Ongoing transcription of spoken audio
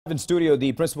In studio,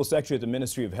 the Principal Secretary of the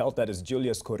Ministry of Health, that is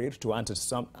Julius Korir, to answer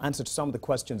some of the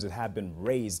questions that have been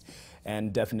raised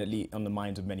and definitely on the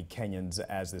minds of many Kenyans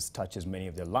as this touches many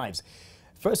of their lives.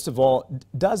 First of all,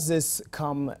 does this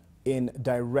come in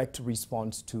direct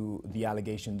response to the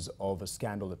allegations of a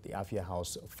scandal at the Afia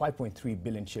House, 5.3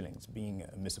 billion shillings being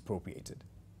misappropriated?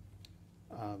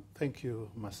 Thank you,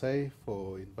 Masai,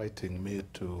 for inviting me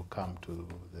to come to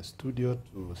the studio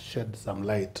to shed some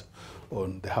light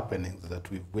on the happenings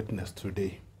that we've witnessed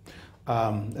today.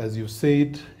 As you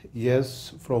said,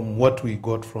 yes, from what we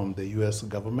got from the U.S.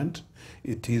 government,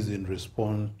 it is in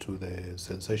response to the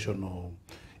sensational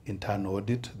internal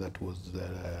audit that was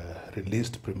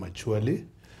released prematurely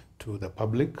to the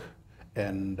public.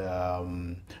 And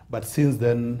but since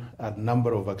then, a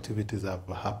number of activities have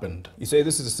happened. You say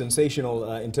this is a sensational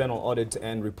internal audit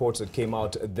and reports that came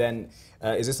out. Then,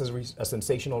 is this a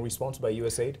sensational response by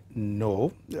USAID?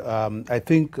 No. I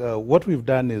think what we've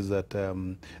done is that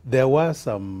there were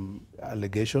some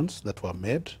allegations that were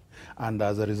made. And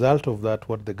as a result of that,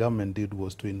 what the government did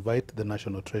was to invite the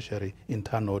National Treasury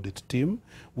internal audit team,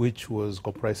 which was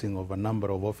comprising of a number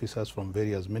of officers from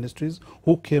various ministries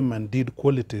who came and did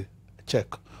quality check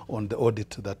on the audit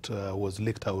that was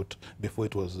leaked out before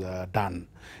it was done.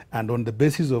 And on the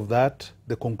basis of that,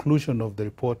 the conclusion of the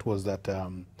report was that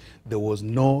there was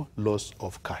no loss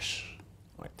of cash.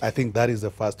 Right. I think that is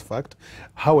the first fact.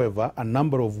 However, a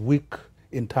number of weak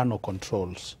internal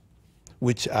controls,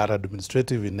 which are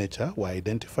administrative in nature, were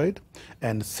identified.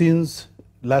 And since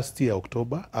last year,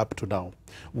 October, up to now,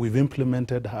 we've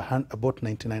implemented about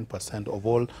 99% of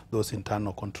all those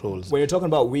internal controls. When you're talking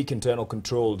about weak internal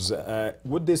controls,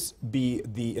 would this be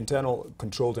the internal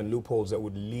controls and loopholes that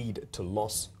would lead to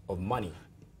loss of money?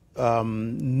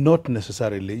 Not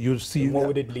necessarily. You see, and what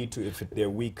would it lead to if they're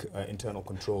weak internal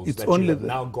controls it's that only you have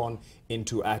now gone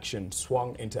into action,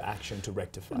 swung into action to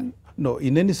rectify? No,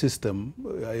 in any system,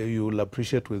 you will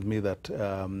appreciate with me that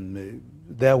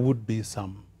there would be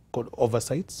some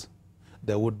oversights.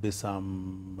 There would be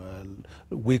some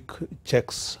weak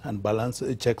checks and balance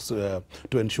checks to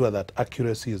ensure that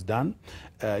accuracy is done.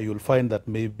 You'll find that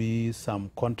maybe some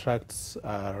contracts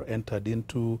are entered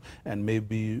into and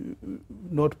maybe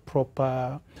not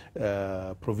proper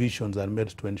provisions are made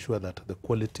to ensure that the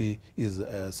quality is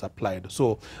supplied.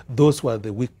 So those were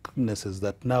the weaknesses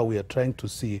that now we are trying to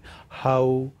see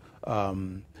how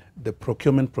the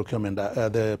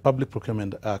the Public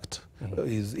Procurement Act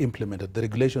is implemented, the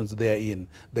regulations therein,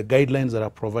 the guidelines that are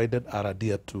provided are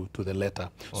adhered to the letter.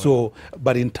 Okay. So,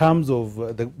 but in terms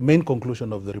of the main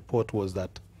conclusion of the report was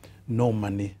that no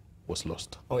money was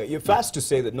lost. Okay, you're fast to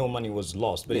say that no money was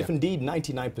lost, but if indeed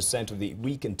 99% of the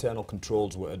weak internal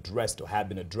controls were addressed or have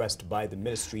been addressed by the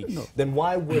ministry, then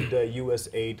why would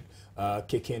USAID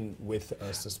kick in with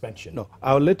a suspension? No,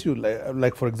 I'll let you,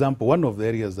 like for example, one of the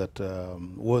areas that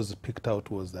was picked out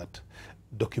was that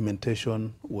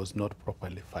documentation was not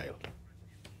properly filed.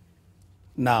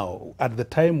 Now, at the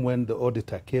time when the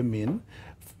auditor came in,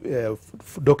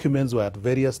 documents were at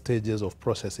various stages of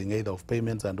processing, either of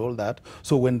payments and all that.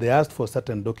 So when they asked for a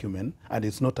certain document and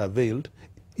it's not availed,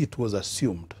 it was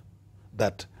assumed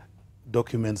that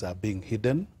documents are being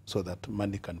hidden so that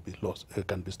money can be lost,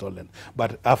 can be stolen.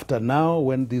 But after now,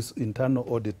 when this internal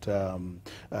audit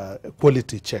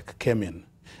quality check came in,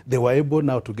 they were able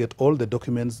now to get all the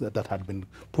documents that had been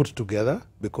put together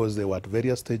because they were at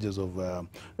various stages of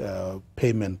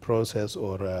payment process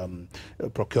or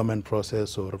procurement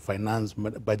process or finance,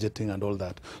 budgeting and all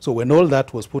that. So when all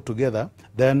that was put together,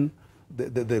 then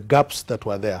the gaps that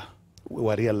were there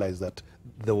were realized that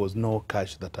there was no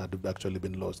cash that had actually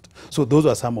been lost. So those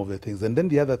are some of the things. And then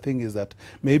the other thing is that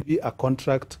maybe a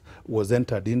contract was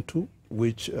entered into,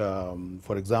 which,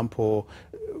 for example,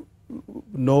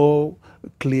 no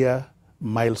clear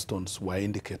milestones were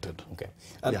indicated. Okay.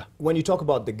 When you talk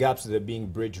about the gaps that are being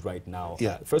bridged right now,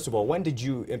 first of all, when did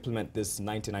you implement this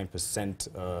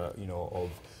 99% of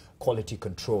quality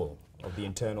control of the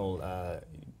internal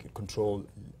control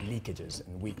leakages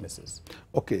and weaknesses?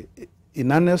 Okay.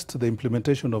 In earnest, the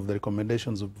implementation of the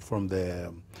recommendations from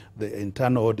the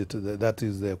internal audit, that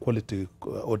is the quality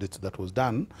audit that was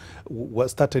done,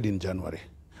 was started in January.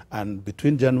 And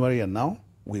between January and now,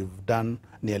 we've done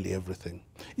nearly everything.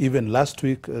 Even last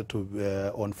week,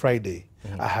 on Friday,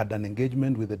 I had an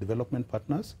engagement with the development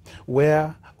partners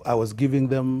where I was giving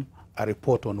them a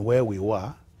report on where we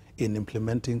were in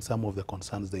implementing some of the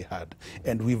concerns they had.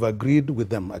 And we've agreed with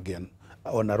them again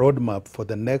on a roadmap for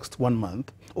the next 1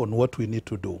 month on what we need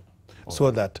to do so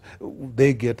that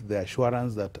they get the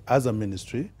assurance that as a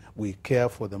ministry, we care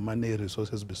for the money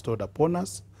resources bestowed upon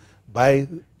us by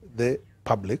the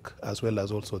public as well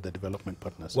as also the development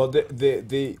partners. Well,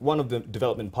 one of the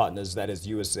development partners, that is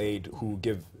USAID, who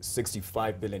give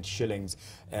 65 billion shillings,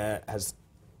 has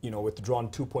withdrawn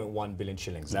 2.1 billion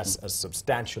shillings. That's a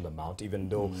substantial amount, even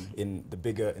though in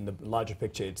the larger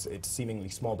picture, it's seemingly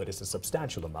small, but it's a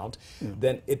substantial amount.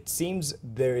 Then it seems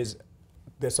there's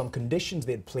some conditions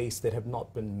they'd placed that have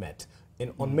not been met.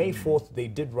 On May 4th, they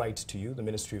did write to you, the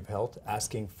Ministry of Health,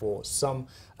 asking for some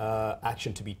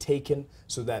action to be taken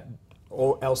so that,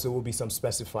 or else there will be some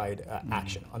specified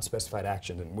action, unspecified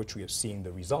action, in which we are seeing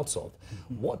the results of.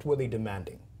 What were they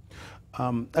demanding?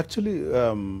 Actually,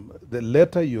 the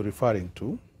letter you're referring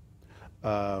to,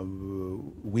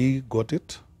 we got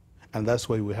it, and that's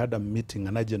why we had a meeting,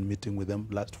 an urgent meeting with them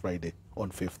last Friday on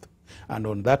 5th. And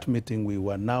on that meeting, we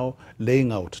were now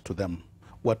laying out to them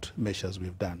what measures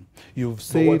we've done. You've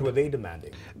said, but what were they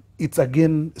demanding? It's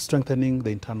again strengthening the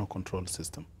internal control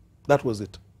system. That was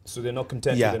it. So they're not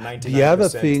content with the 99% The other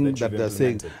thing that they're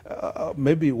saying, implemented?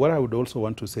 maybe what I would also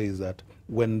want to say is that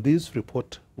when this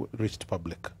report reached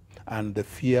public and the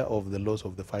fear of the loss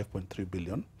of the 5.3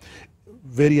 billion,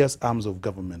 various arms of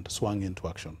government swung into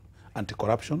action.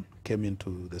 Anti-corruption came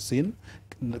into the scene.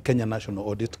 Kenya National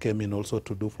Audit came in also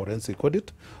to do forensic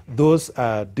audit. Those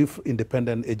are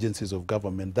independent agencies of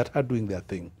government that are doing their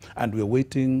thing, and we're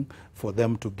waiting for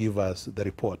them to give us the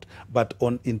report. But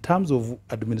in terms of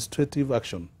administrative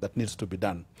action that needs to be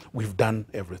done, we've done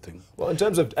everything. Well, in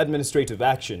terms of administrative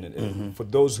action, for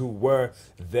those who were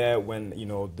there when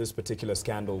this particular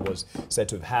scandal was said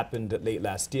to have happened late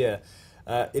last year,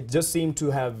 it just seemed to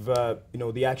have,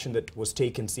 the action that was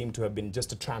taken seemed to have been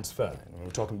just a transfer. And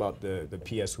we're talking about the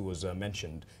PS who was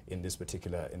mentioned in this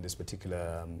particular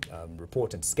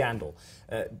report and scandal.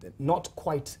 Not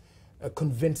quite a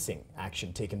convincing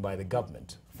action taken by the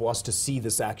government for us to see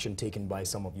this action taken by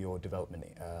some of your development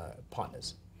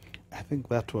partners. I think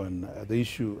that one, the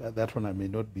issue, that one I may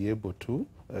not be able to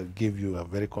give you a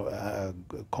very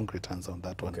concrete answer on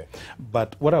that one. Okay.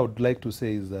 But what I would like to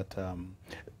say is that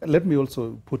let me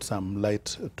also put some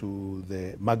light to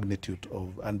the magnitude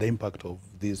of and the impact of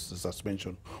this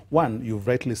suspension. One, you've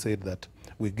rightly said that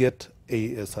we get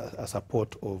a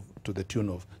support to the tune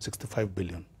of 65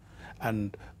 billion.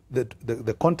 And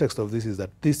the context of this is that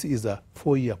this is a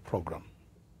 4-year program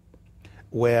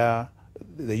where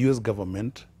the US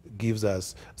government gives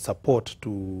us support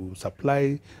to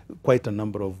supply quite a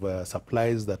number of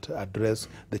supplies that address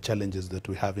the challenges that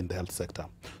we have in the health sector.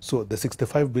 So the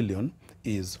 65 billion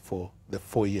is for the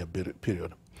 4-year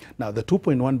period. Now the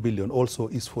 2.1 billion also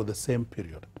is for the same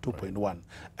period, 2.1. Right.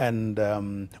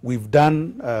 And we've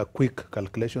done quick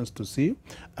calculations to see,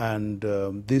 and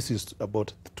this is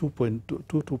about 2.5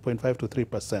 to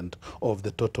 3% of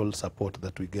the total support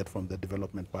that we get from the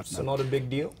development partner. So not a big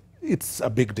deal? It's a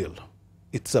big deal.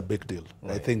 It's a big deal.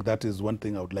 Right. I think that is one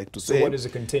thing I would like to say. So what is the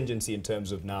contingency in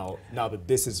terms of now that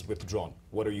this is withdrawn?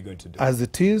 What are you going to do? As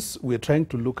it is, we're trying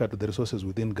to look at the resources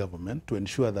within government to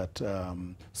ensure that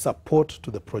support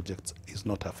to the projects is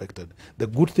not affected. The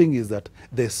good thing is that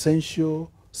the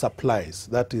essential supplies,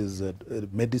 that is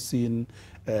medicine,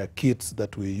 kits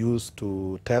that we use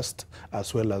to test,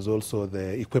 as well as also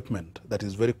the equipment that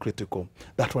is very critical,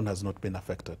 that one has not been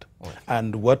affected. Right.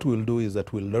 And what we'll do is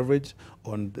that we'll leverage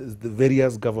on the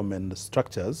various government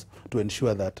structures to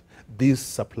ensure that these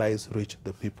supplies reach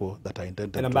the people that are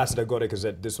intended. And Ambassador Godek has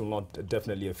said this will not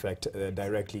definitely affect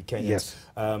directly Kenyans. Yes.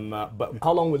 But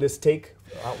how long will this take?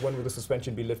 When will the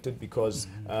suspension be lifted? Because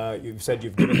you've said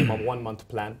you've given them a 1-month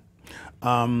plan.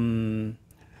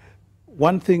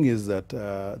 One thing is that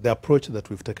the approach that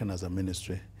we've taken as a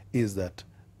ministry is that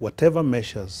whatever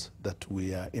measures that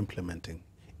we are implementing,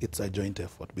 it's a joint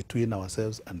effort between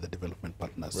ourselves and the development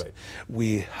partners. Right.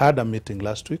 We had a meeting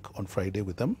last week on Friday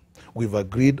with them. We've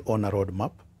agreed on a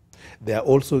roadmap. They are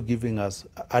also giving us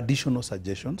additional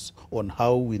suggestions on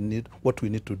what we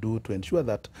need to do to ensure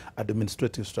that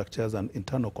administrative structures and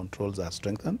internal controls are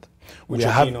strengthened. Which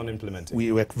are keen on implementing.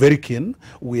 We were very keen.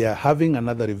 We are having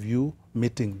another review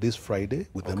meeting this Friday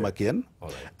with them again. All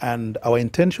right. And our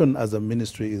intention as a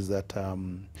ministry is that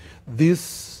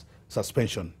this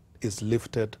suspension is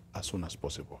lifted as soon as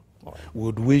possible. Right. We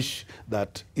would wish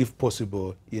that, if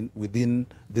possible, within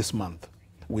this month,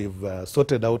 we've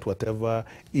sorted out whatever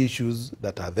issues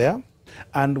that are there.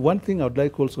 And one thing I would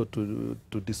like also to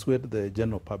dissuade the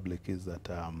general public is that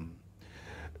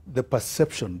the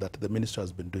perception that the minister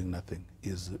has been doing nothing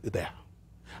is there.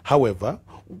 However,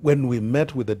 when we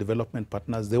met with the development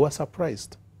partners, they were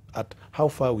surprised at how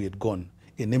far we had gone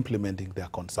in implementing their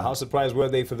concerns. How surprised were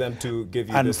they for them to give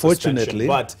you this suspension?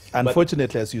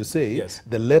 Unfortunately, as you say, yes,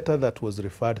 the letter that was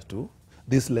referred to,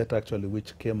 this letter actually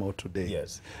which came out today,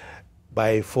 yes,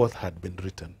 by 4th had been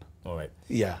written. All right.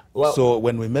 Yeah. Well, so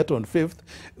when we met on 5th,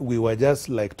 we were just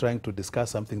like trying to discuss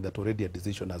something that already a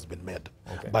decision has been made,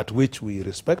 but which we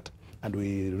respect, and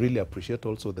we really appreciate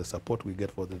also the support we get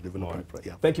for the development. Right.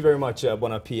 Yeah. Thank you very much,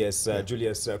 Bona PS,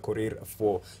 Julius Korir,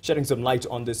 for shedding some light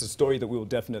on this story that we will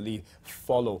definitely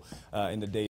follow in the days.